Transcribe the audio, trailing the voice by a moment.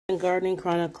Gardening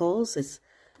Chronicles. It's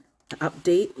an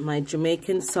update. My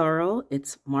Jamaican Sorrel.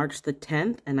 It's March the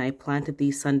 10th, and I planted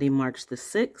these Sunday, March the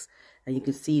 6th. And you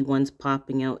can see one's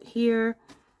popping out here,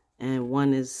 and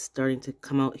one is starting to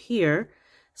come out here.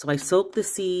 So I soaked the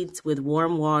seeds with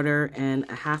warm water and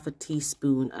a half a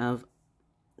teaspoon of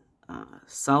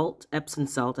salt, Epsom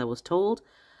salt, I was told,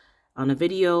 on a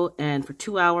video, and for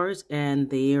 2 hours, and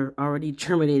they are already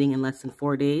germinating in less than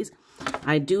 4 days.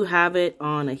 I do have it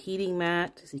on a heating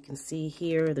mat. As you can see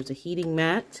here, there's a heating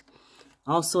mat.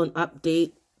 Also an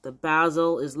update, the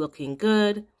basil is looking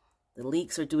good. The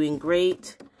leeks are doing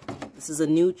great. This is a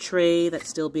new tray that's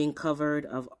still being covered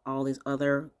of all these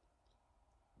other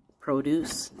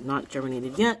produce, not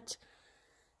germinated yet.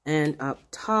 And up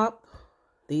top,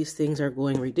 these things are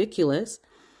going ridiculous.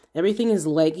 Everything is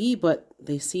leggy, but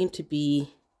they seem to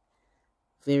be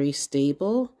very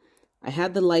stable. I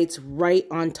had the lights right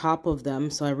on top of them,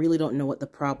 so I really don't know what the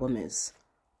problem is.